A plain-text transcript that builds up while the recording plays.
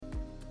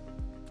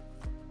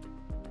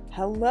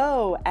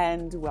Hello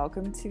and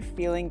welcome to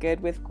Feeling Good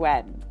with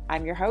Gwen.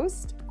 I'm your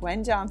host,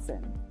 Gwen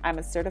Johnson. I'm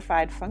a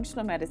certified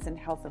functional medicine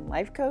health and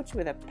life coach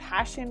with a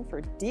passion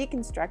for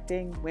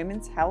deconstructing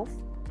women's health,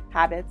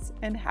 habits,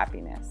 and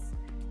happiness.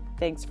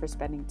 Thanks for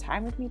spending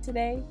time with me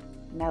today.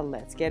 Now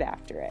let's get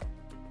after it.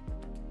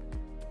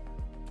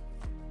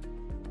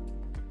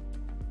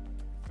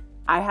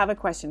 I have a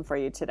question for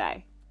you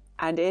today,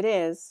 and it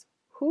is,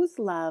 whose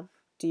love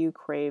do you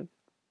crave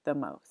the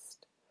most?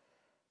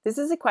 This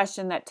is a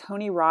question that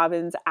Tony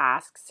Robbins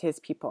asks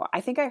his people.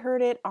 I think I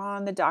heard it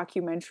on the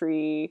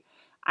documentary,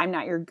 I'm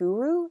Not Your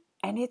Guru,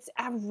 and it's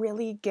a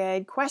really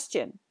good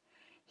question.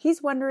 He's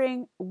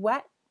wondering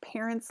what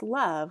parents'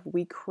 love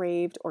we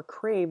craved or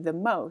crave the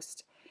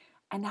most,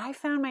 and I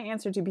found my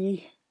answer to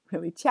be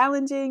really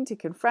challenging to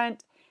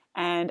confront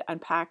and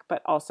unpack,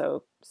 but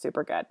also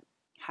super good.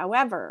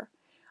 However,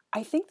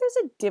 I think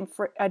there's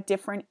a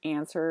different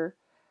answer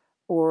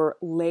or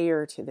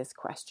layer to this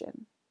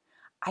question.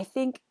 I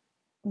think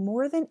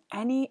more than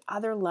any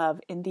other love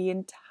in the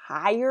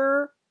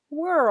entire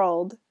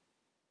world,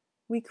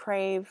 we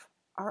crave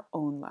our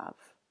own love.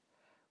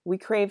 We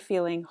crave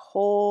feeling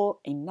whole,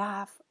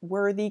 enough,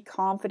 worthy,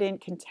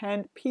 confident,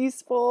 content,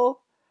 peaceful,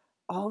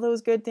 all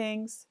those good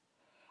things.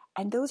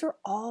 And those are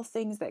all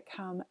things that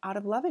come out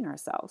of loving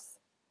ourselves.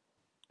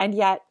 And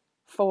yet,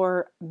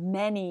 for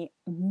many,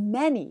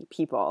 many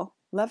people,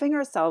 loving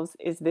ourselves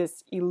is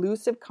this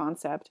elusive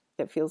concept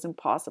that feels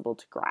impossible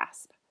to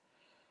grasp.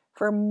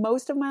 For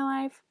most of my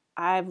life,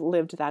 I've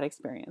lived that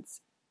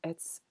experience.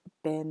 It's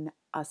been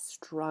a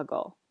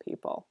struggle,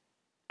 people.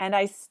 And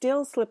I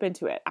still slip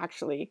into it,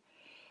 actually,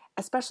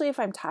 especially if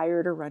I'm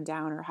tired or run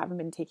down or haven't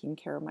been taking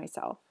care of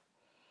myself.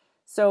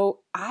 So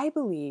I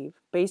believe,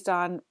 based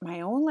on my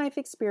own life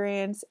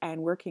experience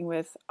and working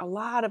with a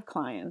lot of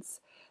clients,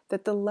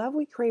 that the love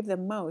we crave the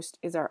most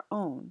is our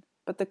own.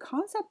 But the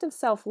concept of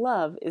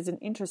self-love is an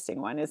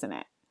interesting one, isn't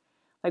it?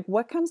 Like,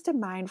 what comes to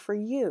mind for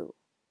you?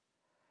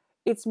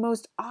 It's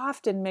most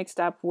often mixed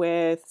up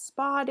with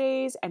spa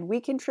days and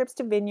weekend trips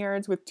to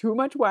vineyards with too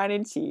much wine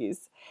and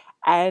cheese.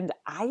 And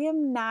I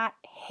am not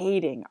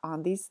hating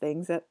on these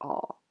things at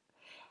all.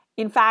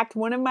 In fact,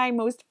 one of my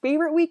most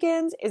favorite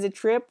weekends is a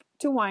trip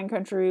to wine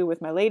country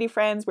with my lady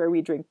friends where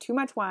we drink too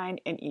much wine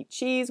and eat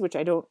cheese, which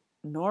I don't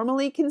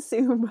normally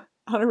consume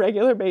on a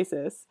regular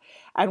basis.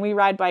 And we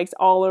ride bikes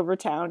all over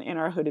town in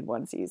our hooded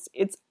onesies.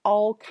 It's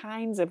all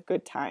kinds of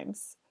good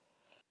times.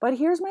 But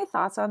here's my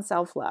thoughts on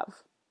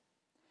self-love.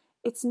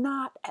 It's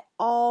not at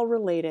all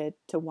related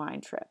to wine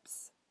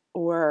trips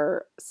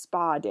or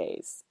spa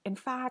days. In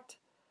fact,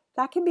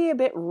 that can be a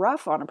bit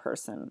rough on a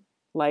person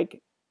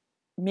like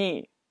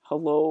me.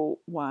 Hello,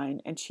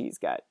 wine and cheese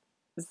gut.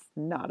 It's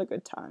not a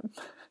good time,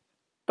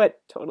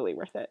 but totally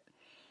worth it.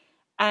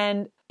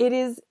 And it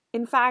is,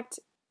 in fact,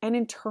 an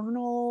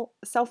internal,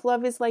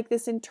 self-love is like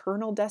this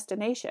internal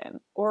destination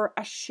or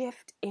a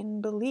shift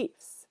in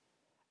beliefs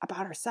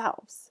about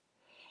ourselves.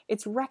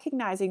 It's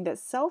recognizing that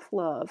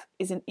self-love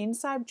is an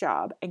inside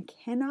job and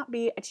cannot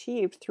be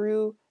achieved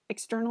through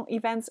external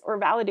events or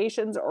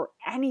validations or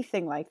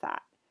anything like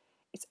that.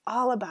 It's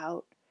all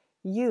about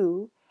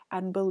you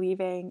and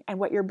believing and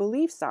what your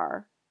beliefs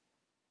are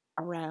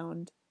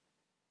around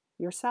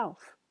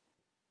yourself.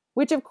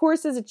 Which of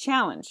course is a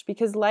challenge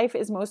because life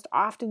is most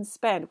often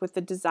spent with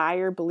the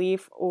desire,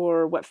 belief,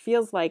 or what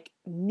feels like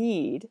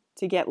need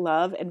to get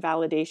love and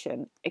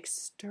validation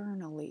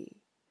externally.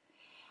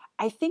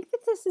 I think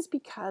that this is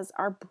because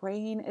our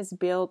brain is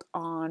built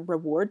on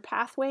reward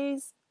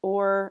pathways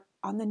or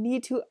on the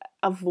need to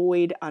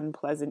avoid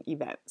unpleasant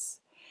events.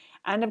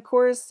 And of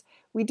course,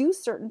 we do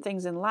certain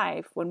things in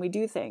life. When we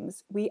do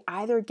things, we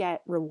either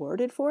get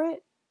rewarded for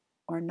it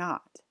or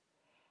not.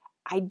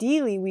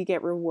 Ideally, we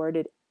get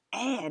rewarded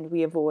and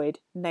we avoid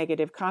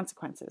negative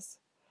consequences.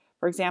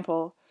 For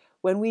example,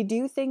 when we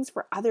do things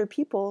for other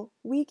people,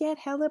 we get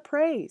hella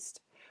praised.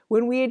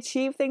 When we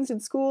achieve things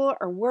in school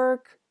or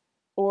work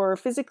or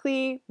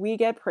physically, we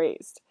get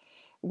praised.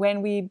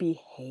 When we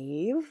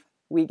behave,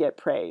 we get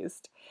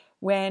praised.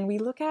 When we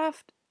look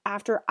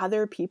after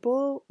other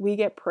people, we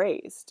get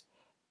praised.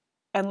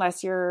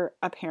 Unless you're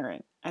a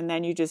parent and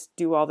then you just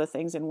do all the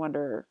things and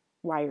wonder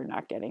why you're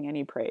not getting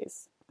any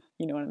praise.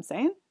 You know what I'm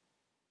saying?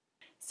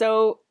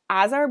 So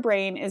as our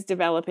brain is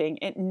developing,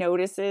 it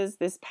notices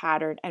this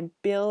pattern and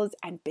builds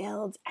and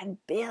builds and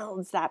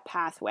builds that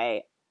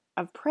pathway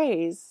of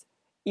praise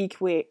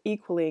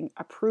equaling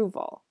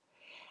approval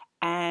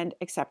and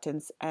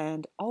acceptance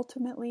and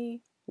ultimately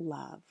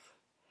love.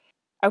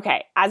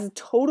 Okay, as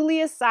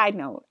totally a side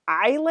note,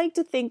 I like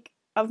to think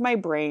of my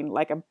brain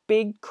like a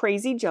big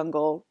crazy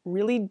jungle,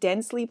 really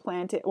densely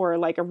planted, or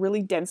like a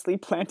really densely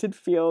planted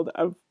field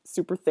of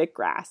super thick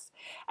grass.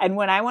 And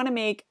when I want to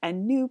make a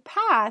new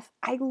path,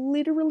 I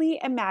literally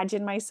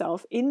imagine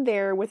myself in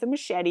there with a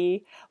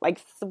machete, like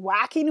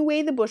thwacking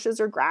away the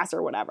bushes or grass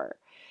or whatever.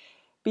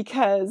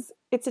 Because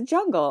it's a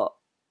jungle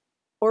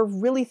or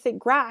really thick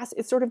grass,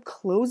 it sort of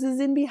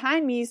closes in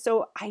behind me.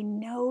 So I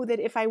know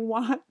that if I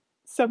want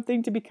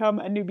something to become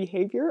a new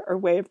behavior or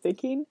way of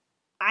thinking,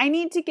 I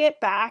need to get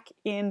back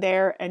in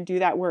there and do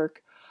that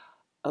work,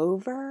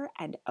 over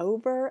and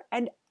over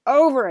and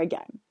over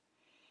again.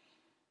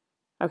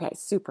 Okay,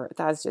 super.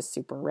 That's just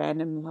super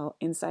random little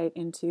insight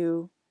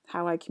into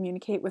how I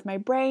communicate with my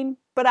brain,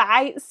 but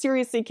I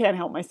seriously can't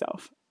help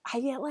myself. I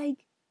get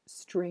like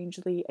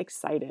strangely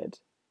excited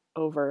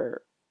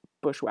over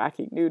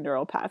bushwhacking new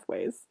neural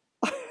pathways.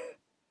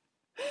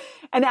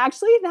 And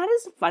actually, that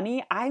is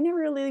funny. I never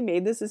really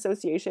made this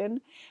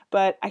association,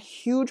 but a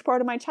huge part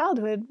of my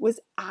childhood was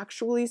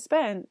actually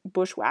spent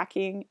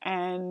bushwhacking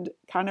and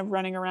kind of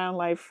running around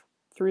life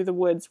through the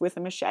woods with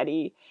a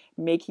machete,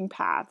 making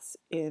paths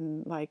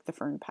in like the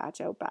fern patch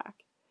out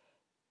back.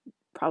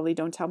 Probably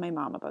don't tell my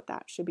mom about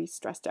that. She'll be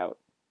stressed out.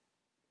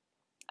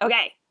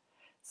 Okay,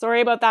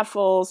 sorry about that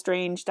full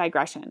strange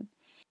digression.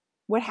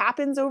 What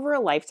happens over a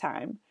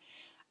lifetime,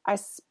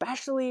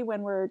 especially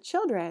when we're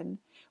children,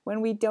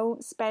 when we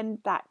don't spend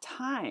that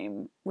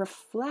time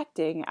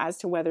reflecting as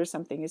to whether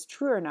something is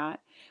true or not,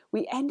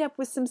 we end up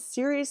with some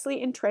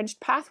seriously entrenched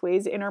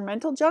pathways in our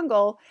mental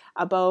jungle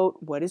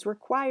about what is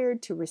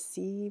required to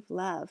receive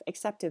love,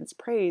 acceptance,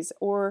 praise,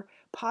 or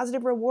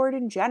positive reward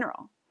in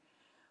general.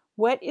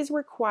 What is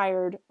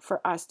required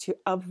for us to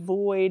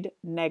avoid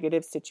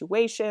negative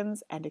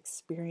situations and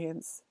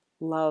experience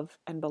love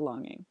and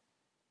belonging?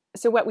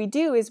 So what we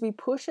do is we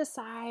push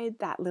aside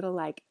that little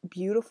like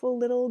beautiful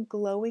little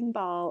glowing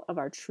ball of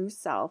our true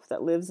self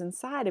that lives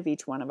inside of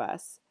each one of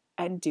us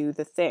and do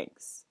the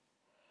things.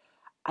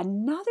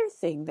 Another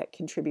thing that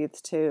contributes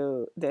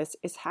to this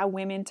is how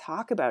women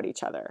talk about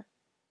each other.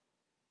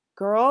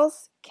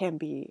 Girls can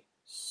be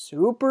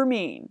super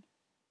mean.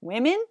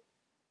 Women,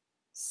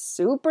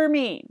 super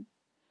mean.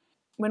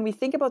 When we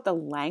think about the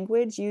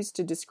language used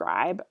to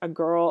describe a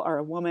girl or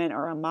a woman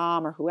or a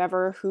mom or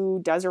whoever who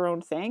does her own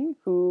thing,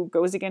 who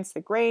goes against the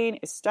grain,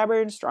 is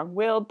stubborn,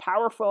 strong-willed,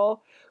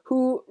 powerful,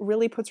 who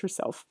really puts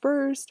herself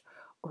first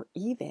or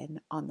even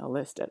on the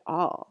list at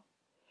all,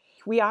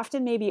 we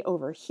often maybe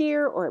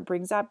overhear or it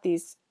brings up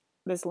this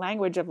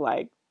language of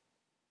like,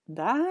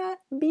 that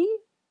bee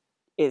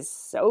is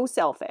so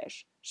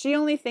selfish. She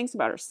only thinks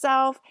about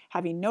herself.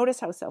 Have you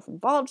noticed how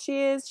self-involved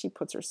she is? She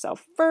puts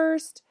herself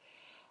first.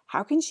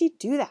 How can she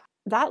do that?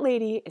 That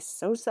lady is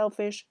so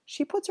selfish.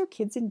 She puts her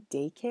kids in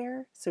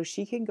daycare so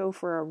she can go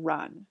for a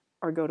run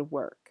or go to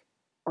work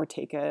or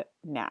take a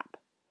nap.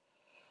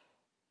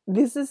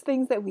 This is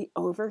things that we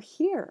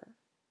overhear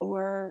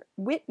or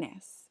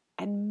witness.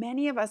 And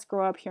many of us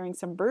grow up hearing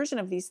some version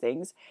of these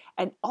things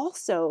and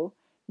also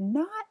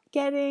not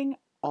getting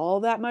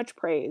all that much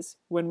praise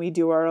when we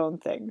do our own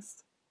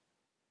things.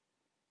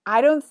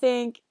 I don't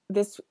think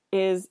this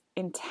is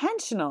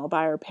intentional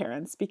by our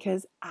parents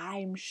because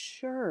I'm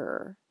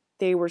sure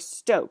they were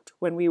stoked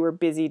when we were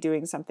busy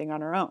doing something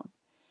on our own.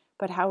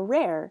 But how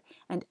rare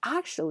and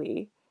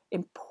actually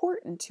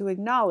important to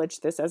acknowledge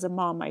this as a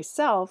mom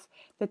myself,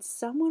 that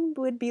someone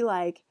would be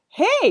like,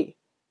 hey,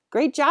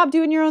 great job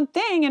doing your own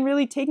thing and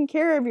really taking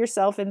care of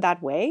yourself in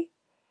that way.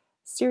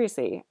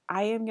 Seriously,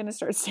 I am going to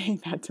start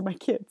saying that to my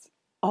kids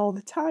all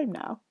the time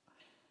now.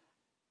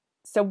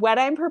 So what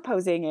I'm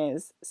proposing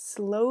is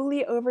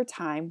slowly over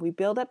time, we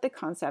build up the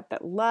concept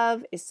that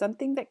love is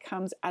something that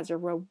comes as a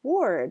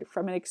reward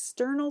from an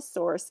external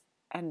source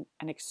and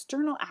an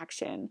external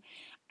action,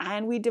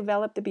 and we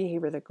develop the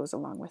behavior that goes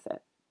along with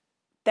it.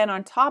 Then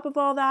on top of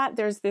all that,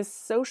 there's this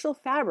social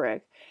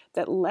fabric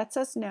that lets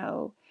us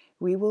know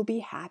we will be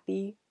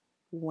happy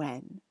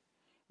when.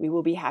 We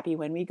will be happy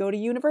when we go to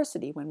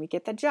university, when we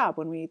get the job,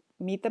 when we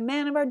meet the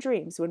man of our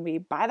dreams, when we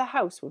buy the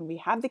house, when we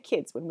have the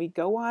kids, when we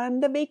go on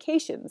the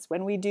vacations,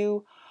 when we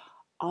do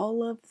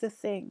all of the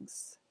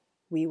things,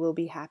 we will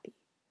be happy.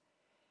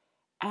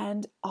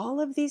 And all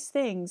of these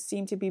things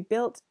seem to be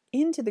built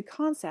into the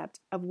concept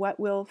of what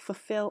will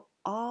fulfill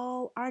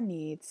all our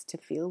needs to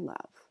feel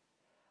love.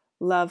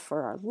 Love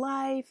for our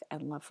life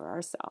and love for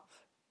ourselves.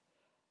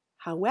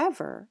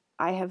 However,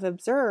 I have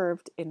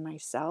observed in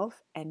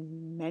myself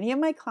and many of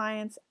my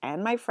clients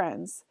and my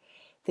friends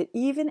that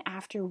even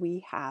after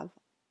we have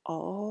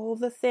all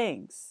the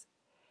things,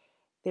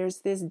 there's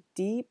this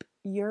deep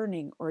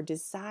yearning or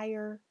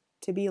desire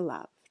to be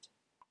loved.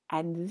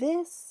 And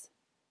this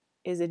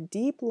is a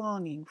deep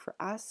longing for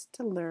us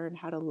to learn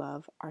how to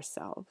love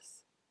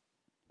ourselves.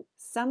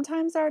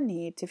 Sometimes our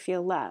need to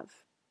feel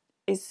love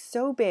is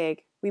so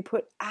big, we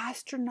put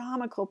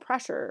astronomical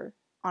pressure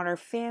on our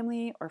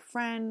family or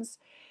friends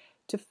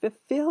to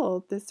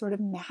fulfill this sort of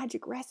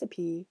magic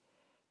recipe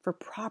for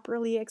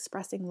properly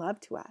expressing love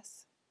to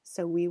us,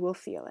 so we will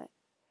feel it.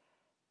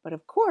 But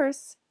of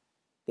course,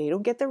 they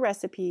don't get the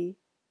recipe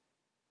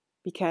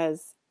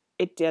because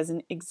it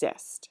doesn't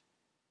exist.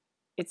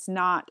 It's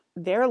not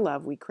their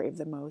love we crave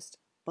the most,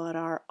 but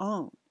our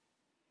own.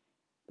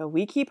 But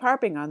we keep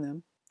harping on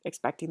them,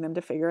 expecting them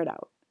to figure it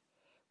out.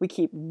 We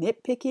keep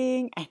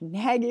nitpicking and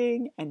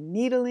nagging and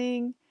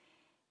needling,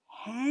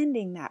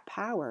 handing that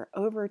power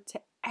over to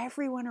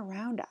everyone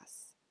around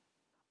us.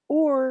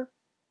 Or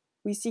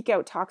we seek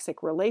out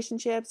toxic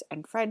relationships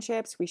and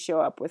friendships. We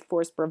show up with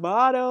forced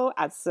bravado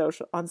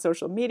on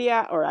social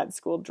media or at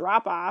school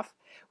drop-off.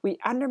 We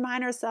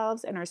undermine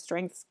ourselves and our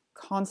strengths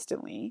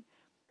constantly.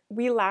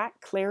 we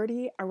lack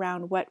clarity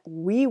around what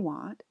we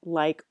want,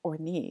 like, or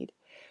need.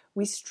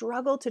 We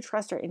struggle to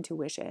trust our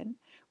intuition.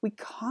 We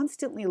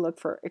constantly look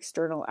for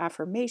external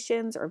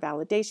affirmations or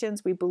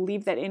validations. We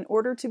believe that in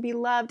order to be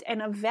loved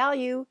and of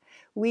value,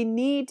 we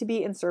need to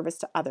be in service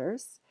to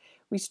others.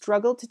 We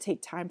struggle to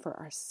take time for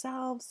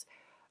ourselves,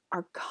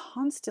 are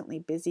constantly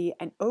busy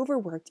and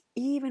overworked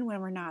even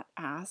when we're not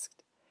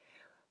asked.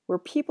 We're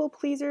people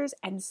pleasers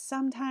and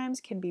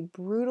sometimes can be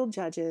brutal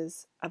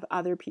judges of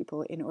other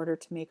people in order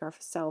to make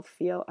ourselves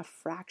feel a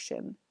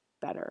fraction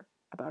better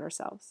about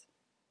ourselves.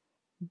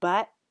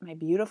 But, my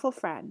beautiful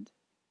friend,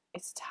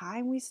 it's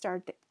time we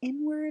start the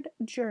inward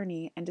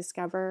journey and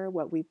discover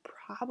what we've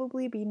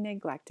probably been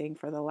neglecting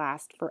for the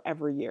last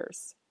forever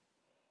years.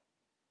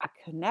 A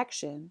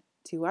connection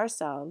to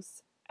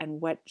ourselves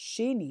and what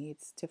she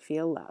needs to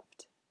feel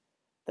loved.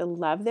 The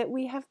love that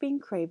we have been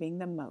craving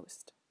the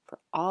most for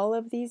all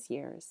of these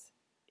years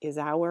is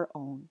our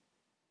own.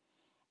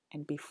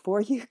 And before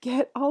you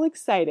get all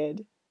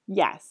excited,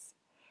 yes,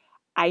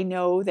 I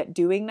know that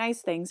doing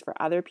nice things for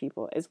other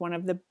people is one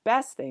of the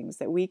best things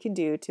that we can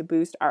do to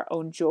boost our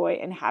own joy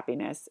and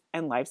happiness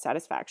and life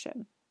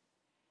satisfaction.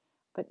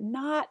 But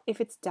not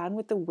if it's done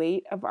with the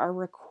weight of our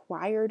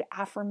required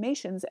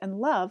affirmations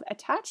and love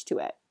attached to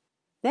it.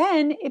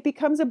 Then it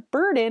becomes a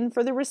burden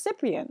for the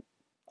recipient.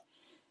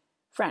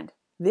 Friend,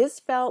 this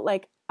felt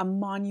like a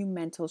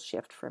monumental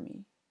shift for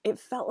me. It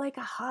felt like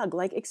a hug,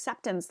 like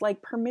acceptance,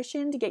 like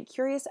permission to get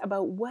curious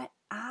about what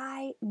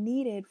I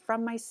needed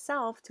from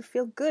myself to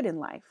feel good in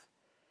life.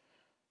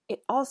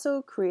 It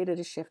also created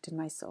a shift in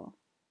my soul.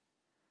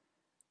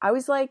 I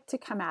always like to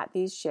come at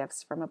these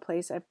shifts from a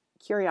place of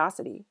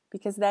curiosity,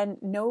 because then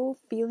no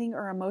feeling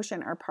or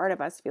emotion or part of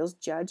us feels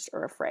judged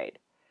or afraid.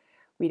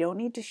 We don't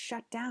need to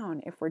shut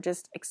down if we're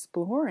just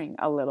exploring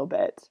a little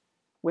bit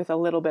with a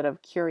little bit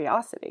of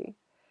curiosity.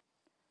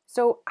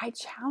 So I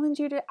challenge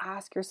you to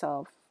ask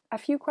yourself a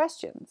few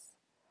questions.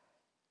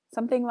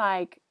 Something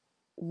like,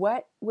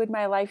 what would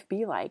my life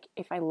be like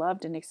if I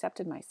loved and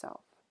accepted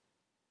myself?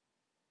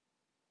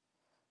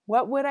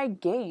 What would I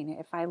gain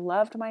if I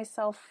loved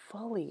myself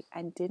fully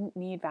and didn't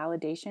need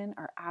validation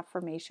or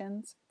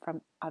affirmations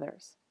from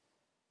others?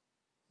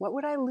 What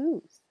would I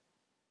lose?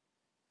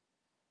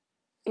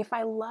 If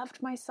I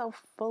loved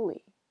myself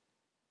fully,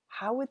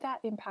 how would that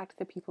impact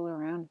the people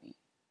around me?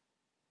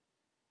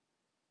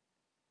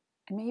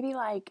 And maybe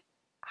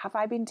have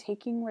I been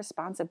taking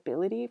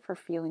responsibility for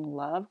feeling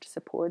loved,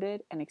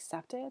 supported, and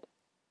accepted?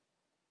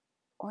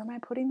 Or am I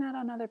putting that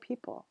on other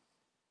people?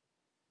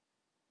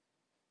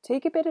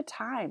 Take a bit of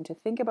time to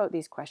think about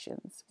these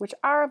questions, which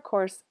are, of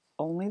course,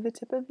 only the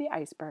tip of the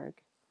iceberg,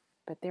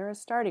 but they're a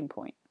starting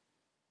point.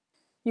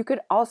 You could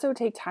also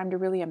take time to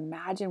really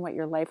imagine what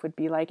your life would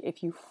be like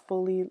if you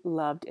fully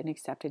loved and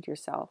accepted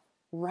yourself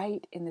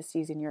right in the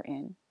season you're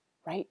in,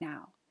 right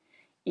now.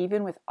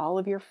 Even with all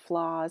of your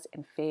flaws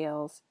and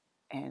fails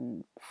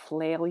and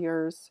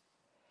failures,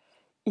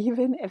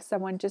 even if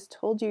someone just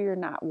told you you're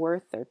not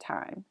worth their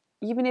time,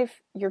 even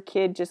if your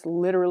kid just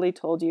literally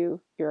told you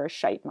you're a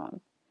shite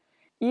mom,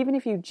 even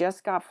if you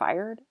just got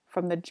fired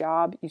from the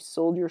job you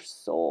sold your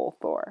soul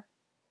for.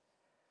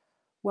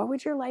 What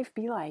would your life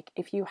be like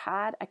if you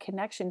had a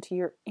connection to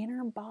your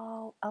inner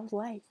ball of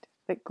light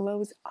that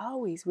glows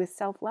always with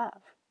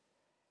self-love?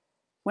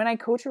 When I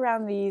coach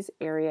around these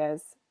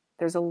areas,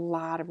 there's a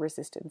lot of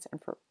resistance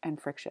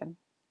and friction.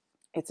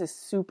 It's a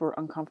super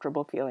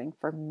uncomfortable feeling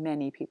for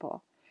many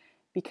people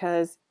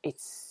because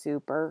it's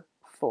super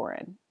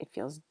foreign. It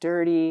feels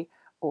dirty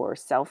or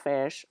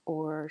selfish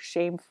or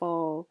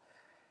shameful.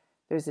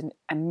 There's an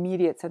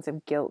immediate sense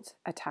of guilt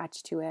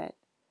attached to it.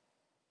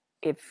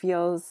 It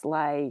feels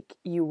like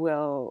you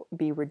will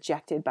be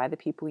rejected by the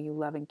people you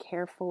love and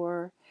care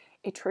for.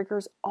 It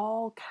triggers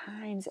all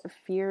kinds of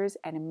fears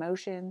and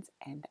emotions,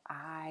 and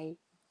I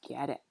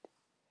get it.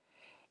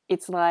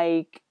 It's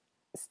like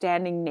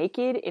standing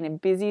naked in a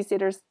busy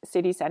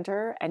city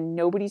center and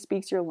nobody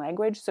speaks your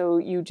language, so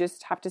you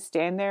just have to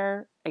stand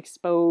there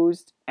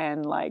exposed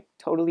and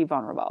totally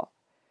vulnerable.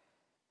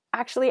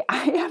 Actually,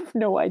 I have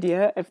no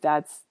idea if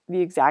that's the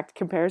exact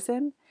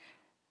comparison,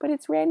 but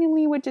it's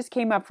randomly what just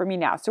came up for me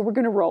now, so we're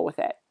going to roll with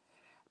it.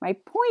 My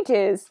point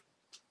is,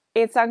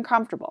 it's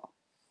uncomfortable,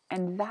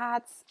 and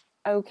that's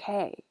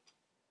okay.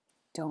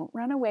 Don't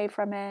run away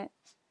from it.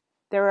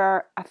 There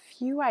are a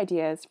few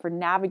ideas for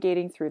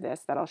navigating through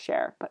this that I'll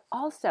share, but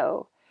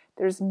also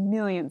there's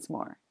millions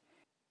more.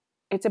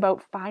 It's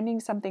about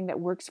finding something that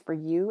works for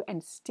you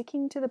and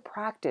sticking to the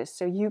practice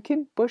so you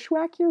can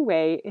bushwhack your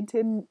way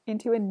into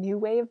a new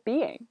way of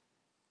being.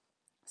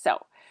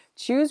 So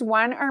choose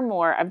one or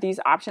more of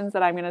these options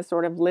that I'm going to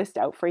sort of list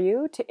out for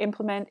you to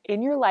implement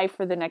in your life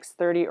for the next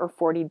 30 or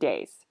 40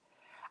 days.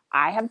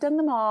 I have done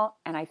them all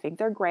and I think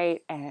they're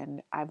great,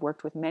 and I've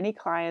worked with many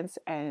clients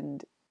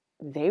and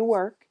they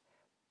work.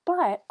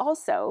 But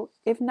also,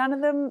 if none of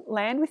them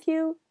land with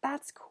you,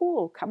 that's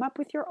cool. Come up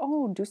with your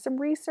own. Do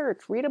some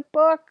research. Read a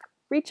book.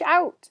 Reach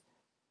out.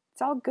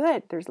 It's all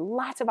good. There's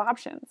lots of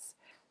options.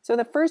 So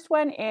the first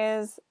one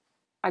is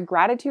a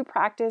gratitude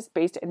practice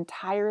based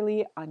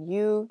entirely on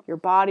you, your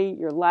body,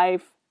 your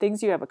life,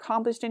 things you have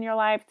accomplished in your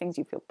life, things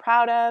you feel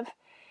proud of.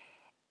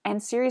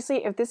 And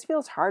seriously, if this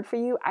feels hard for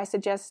you, I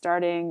suggest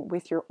starting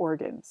with your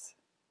organs.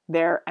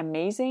 They're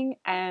amazing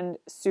and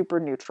super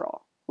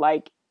neutral.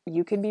 Like,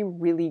 you can be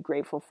really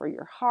grateful for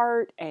your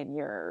heart and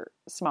your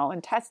small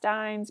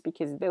intestines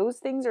because those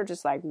things are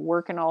just like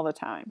working all the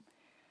time.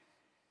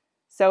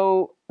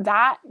 So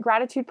that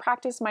gratitude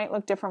practice might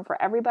look different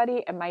for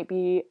everybody. It might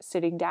be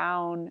sitting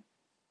down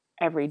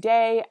every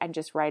day and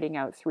just writing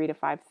out 3 to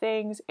 5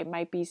 things. It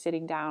might be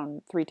sitting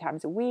down 3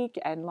 times a week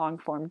and long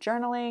form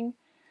journaling.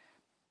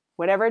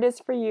 Whatever it is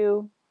for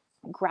you,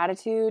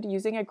 gratitude,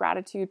 using a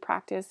gratitude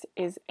practice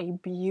is a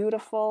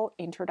beautiful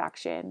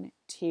introduction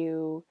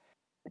to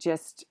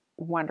just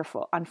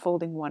wonderful,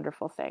 unfolding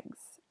wonderful things.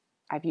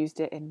 I've used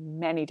it in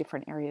many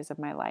different areas of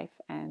my life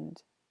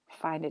and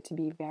find it to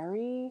be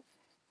very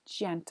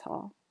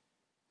gentle.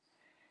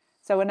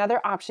 So another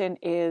option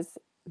is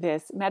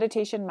this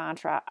meditation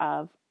mantra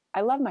of,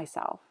 I love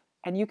myself.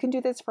 And you can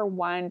do this for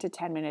 1 to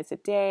 10 minutes a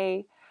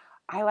day.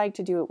 I like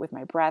to do it with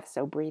my breath.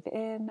 So breathe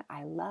in,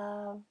 I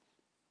love,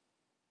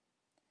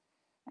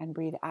 and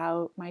breathe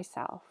out,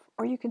 myself.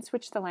 Or you can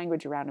switch the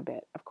language around a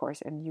bit, of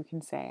course, and you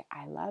can say,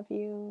 I love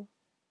you,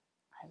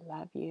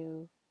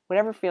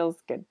 whatever feels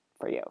good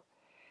for you.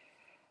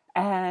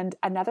 And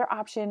another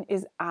option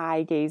is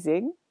eye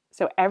gazing.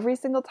 So every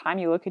single time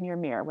you look in your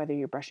mirror, whether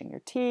you're brushing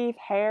your teeth,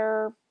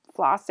 hair,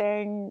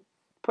 flossing,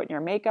 putting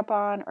your makeup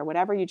on, or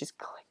whatever, you just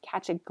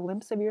catch a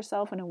glimpse of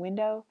yourself in a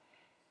window,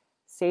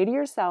 say to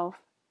yourself,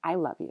 I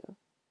love you.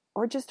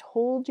 Or just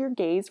hold your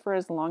gaze for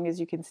as long as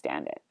you can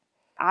stand it.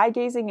 Eye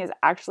gazing is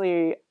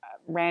actually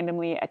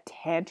randomly a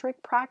tantric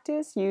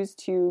practice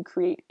used to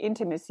create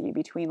intimacy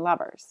between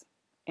lovers.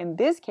 In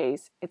this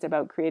case, it's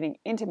about creating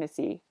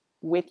intimacy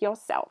with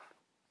yourself.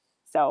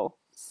 So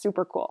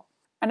super cool.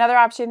 Another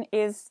option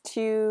is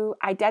to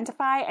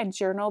identify and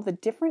journal the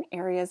different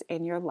areas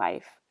in your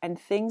life and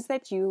things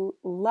that you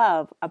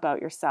love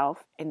about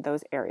yourself in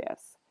those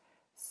areas.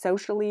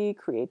 Socially,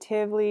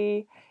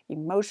 creatively,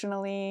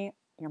 emotionally,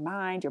 your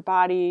mind, your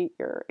body,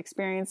 your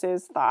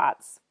experiences,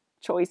 thoughts,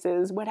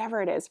 choices,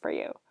 whatever it is for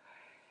you.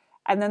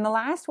 And then the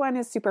last one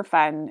is super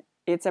fun.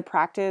 It's a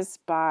practice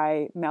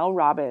by Mel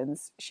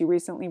Robbins. She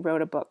recently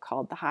wrote a book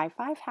called The High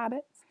Five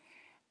Habit.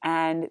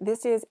 And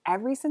this is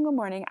every single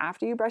morning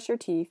after you brush your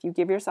teeth, you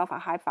give yourself a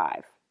high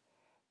five.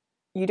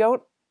 You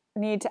don't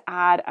need to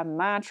add a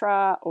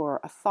mantra or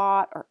a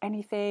thought or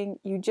anything.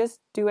 You just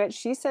do it.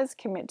 She says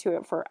commit to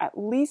it for at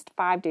least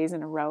 5 days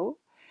in a row.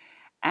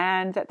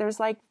 And that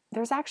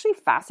there's actually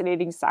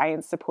fascinating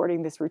science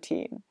supporting this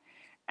routine.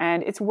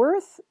 And it's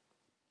worth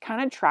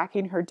kind of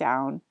tracking her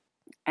down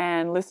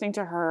and listening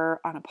to her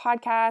on a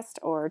podcast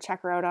or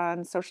check her out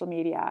on social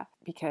media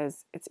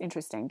because it's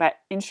interesting. But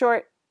in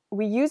short,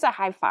 we use a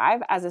high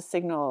five as a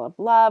signal of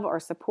love or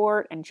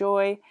support and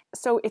joy.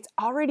 So it's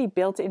already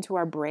built into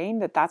our brain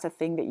that that's a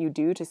thing that you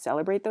do to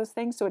celebrate those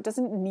things. So it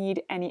doesn't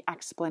need any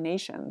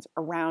explanations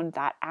around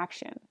that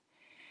action.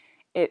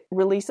 It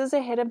releases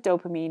a hit of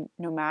dopamine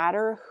no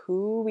matter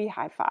who we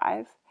high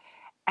five.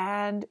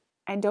 And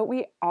don't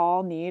we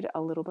all need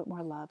a little bit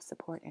more love,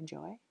 support, and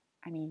joy?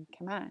 I mean,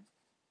 come on.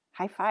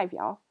 High five,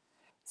 y'all.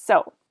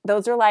 So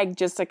those are like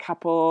just a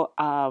couple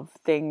of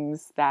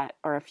things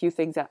or a few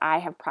things that I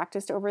have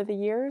practiced over the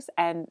years.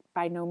 And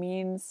by no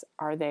means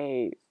are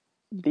they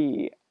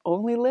the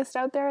only list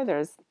out there.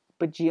 There's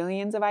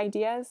bajillions of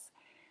ideas.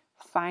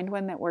 Find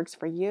one that works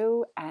for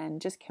you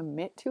and just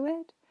commit to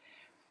it.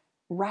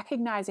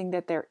 Recognizing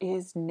that there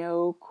is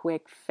no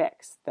quick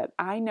fix that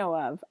I know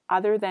of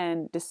other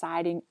than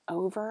deciding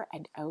over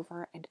and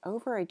over and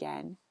over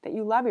again that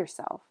you love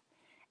yourself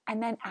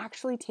and then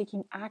actually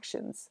taking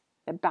actions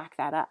that back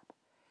that up.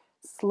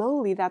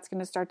 Slowly, that's going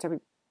to start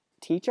to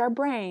teach our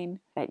brain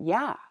that,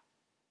 yeah,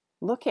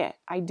 look it,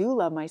 I do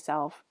love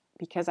myself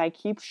because I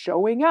keep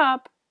showing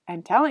up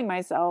and telling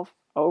myself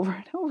over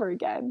and over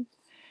again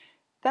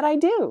that I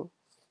do.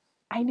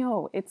 I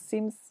know it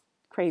seems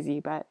crazy,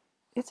 but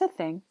it's a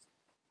thing.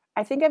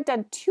 I think I've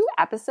done 2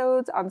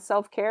 episodes on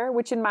self-care,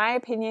 which in my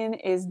opinion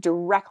is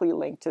directly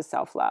linked to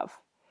self-love.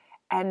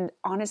 And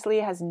honestly,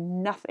 it has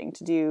nothing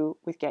to do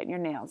with getting your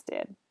nails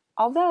did.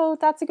 Although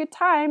that's a good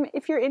time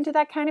if you're into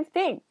that kind of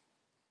thing.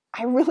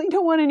 I really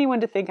don't want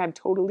anyone to think I'm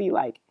totally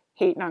like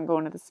hating on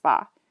going to the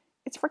spa.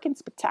 It's freaking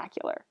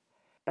spectacular.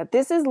 But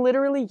this is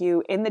literally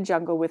you in the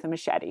jungle with a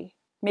machete,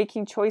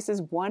 making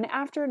choices one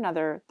after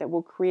another that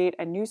will create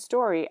a new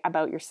story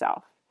about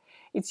yourself.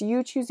 It's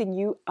you choosing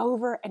you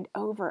over and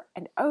over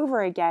and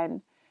over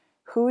again,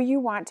 who you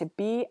want to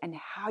be and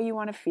how you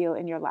want to feel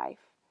in your life.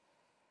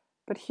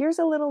 But here's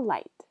a little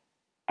light.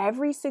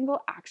 Every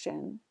single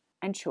action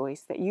and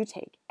choice that you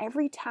take,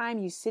 every time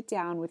you sit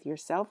down with your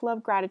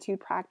self-love gratitude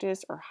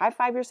practice or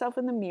high-five yourself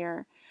in the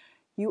mirror,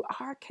 you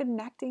are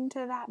connecting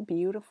to that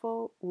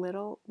beautiful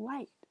little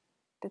light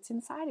that's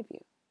inside of you.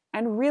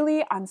 And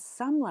really, on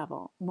some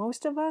level,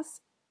 most of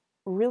us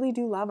really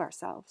do love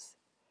ourselves.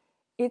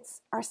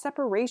 It's our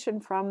separation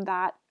from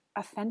that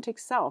authentic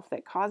self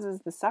that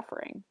causes the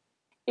suffering.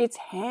 It's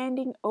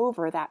handing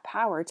over that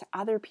power to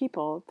other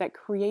people that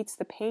creates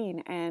the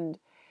pain and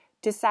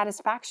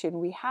dissatisfaction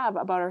we have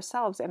about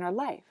ourselves and our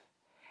life.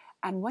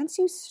 And once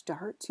you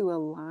start to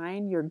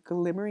align your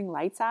glimmering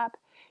lights up,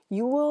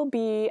 you will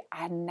be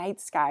a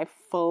night sky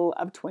full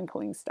of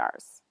twinkling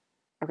stars.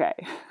 Okay,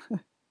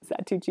 is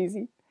that too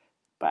cheesy?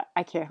 But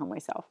I can't help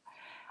myself.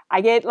 I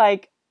get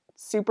like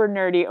super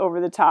nerdy, over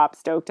the top,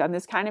 stoked on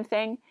this kind of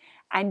thing.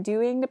 And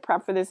doing the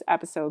prep for this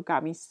episode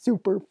got me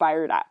super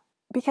fired up.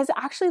 Because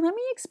actually, let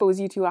me expose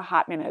you to a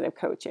hot minute of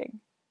coaching.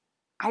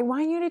 I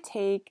want you to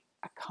take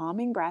a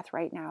calming breath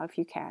right now if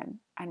you can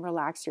and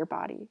relax your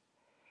body.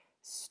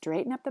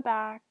 Straighten up the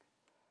back,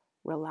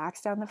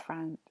 relax down the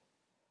front,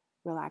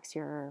 relax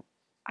your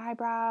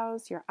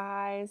eyebrows, your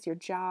eyes, your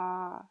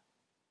jaw,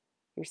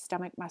 your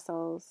stomach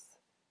muscles.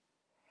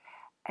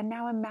 And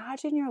now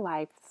imagine your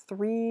life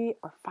 3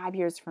 or 5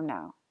 years from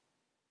now.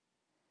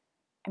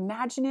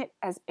 Imagine it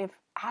as if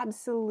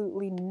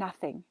absolutely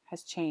nothing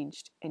has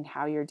changed in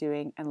how you're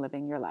doing and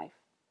living your life.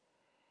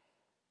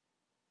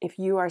 If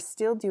you are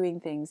still doing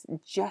things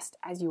just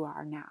as you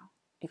are now,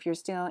 if you're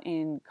still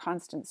in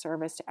constant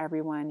service to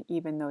everyone,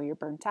 even though you're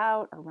burnt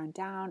out or run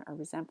down or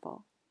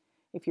resentful,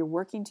 if you're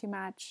working too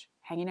much,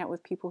 hanging out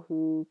with people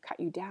who cut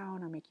you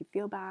down or make you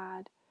feel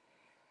bad,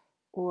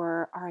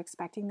 or are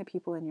expecting the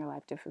people in your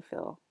life to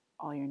fulfill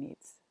all your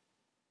needs.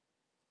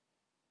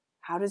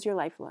 How does your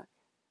life look?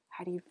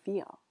 How do you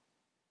feel?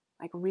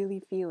 Like really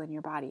feel in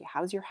your body?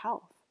 How's your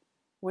health?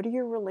 What are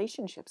your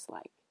relationships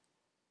like?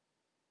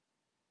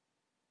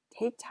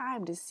 Take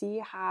time to see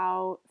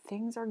how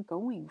things are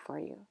going for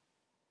you.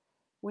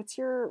 What's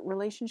your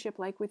relationship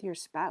like with your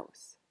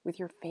spouse, with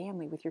your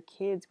family, with your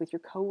kids, with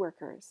your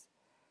coworkers?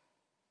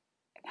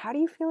 And how do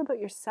you feel about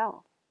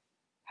yourself?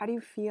 How do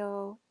you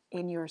feel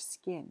in your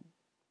skin?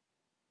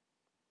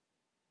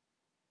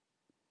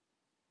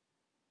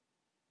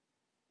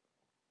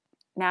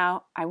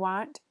 Now, I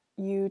want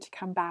you to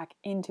come back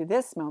into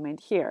this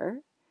moment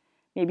here.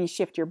 Maybe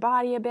shift your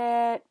body a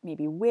bit,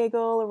 maybe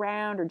wiggle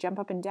around or jump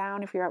up and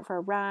down if you're out for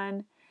a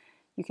run.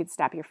 You could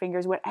snap your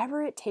fingers,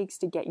 whatever it takes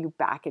to get you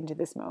back into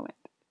this moment.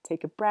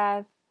 Take a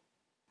breath,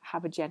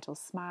 have a gentle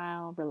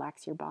smile,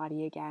 relax your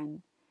body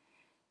again.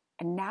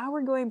 And now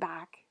we're going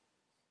back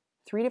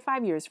 3 to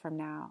 5 years from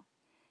now.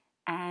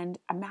 And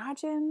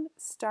imagine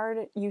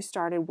you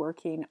started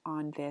working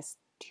on this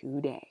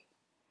today.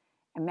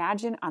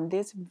 Imagine on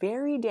this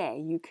very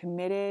day you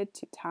committed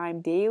to time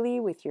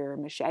daily with your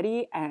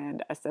machete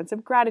and a sense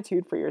of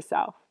gratitude for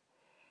yourself.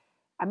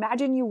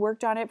 Imagine you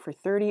worked on it for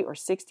 30 or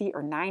 60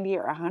 or 90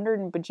 or 100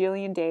 and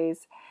bajillion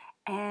days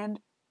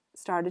and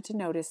started to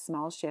notice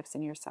small shifts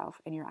in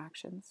yourself and your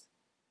actions.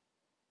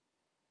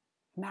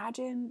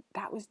 Imagine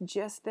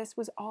this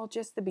was all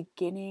just the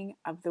beginning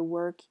of the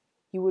work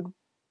you would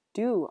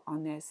do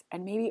on this,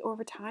 and maybe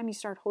over time you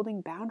start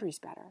holding boundaries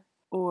better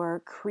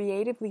or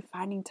creatively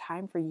finding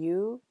time for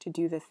you to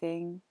do the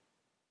thing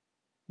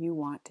you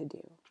want to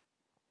do.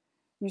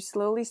 You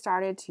slowly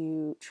started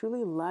to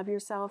truly love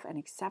yourself and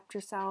accept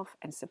yourself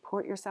and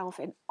support yourself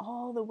in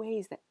all the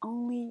ways that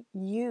only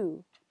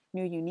you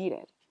knew you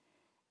needed.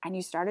 And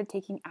you started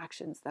taking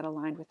actions that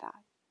aligned with that.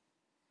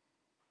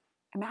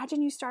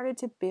 Imagine you started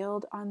to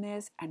build on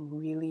this and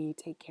really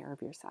take care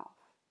of yourself.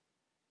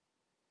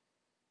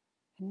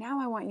 And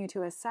now I want you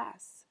to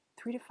assess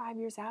 3 to 5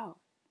 years out.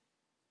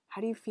 How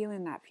do you feel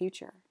in that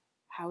future?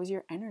 How is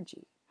your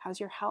energy?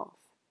 How's your health?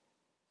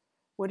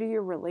 What are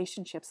your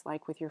relationships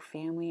like with your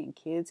family and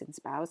kids and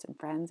spouse and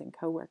friends and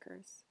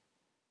coworkers?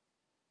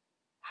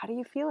 How do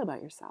you feel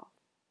about yourself?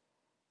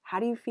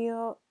 How do you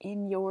feel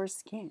in your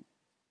skin?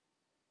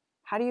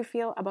 How do you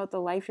feel about the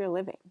life you're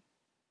living?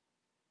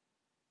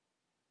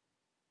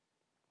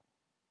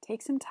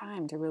 Take some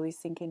time to really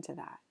sink into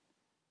that.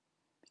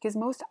 Because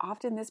most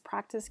often this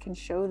practice can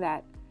show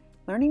that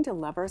learning to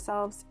love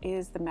ourselves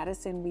is the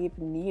medicine we've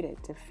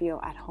needed to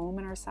feel at home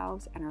in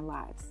ourselves and our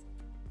lives.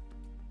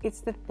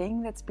 It's the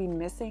thing that's been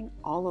missing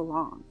all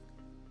along.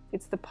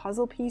 It's the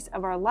puzzle piece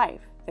of our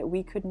life that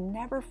we could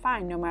never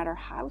find no matter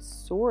how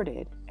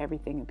sordid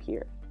everything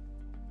appeared.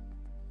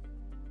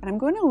 And I'm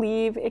going to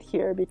leave it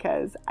here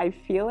because I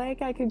feel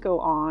like I could go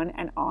on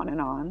and on and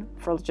on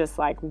for just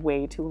like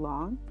way too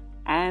long.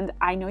 And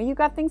I know you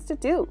got things to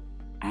do.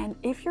 And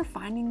if you're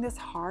finding this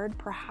hard,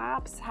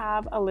 perhaps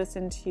have a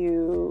listen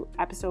to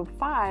episode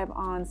 5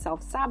 on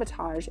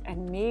self-sabotage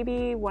and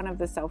maybe one of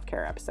the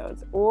self-care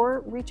episodes,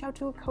 or reach out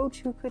to a coach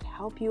who could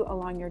help you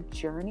along your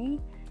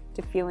journey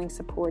to feeling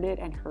supported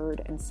and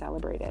heard and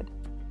celebrated.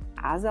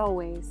 As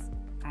always,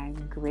 I'm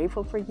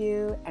grateful for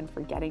you and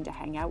for getting to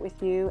hang out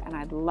with you, and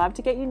I'd love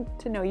to get you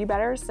to know you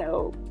better.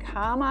 So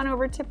come on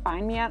over to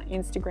find me on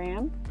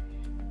Instagram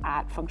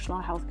at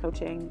Functional Health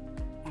Coaching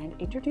and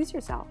introduce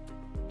yourself.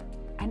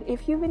 And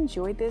if you've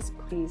enjoyed this,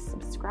 please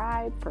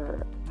subscribe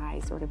for my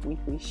sort of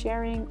weekly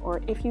sharing,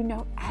 or if you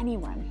know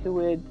anyone who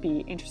would be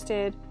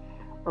interested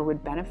or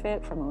would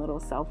benefit from a little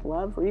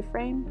self-love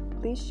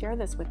reframe, please share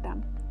this with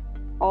them.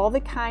 All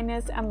the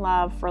kindness and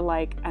love for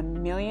like a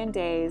million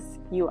days.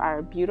 You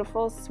are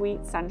beautiful,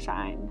 sweet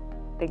sunshine.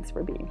 Thanks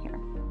for being here.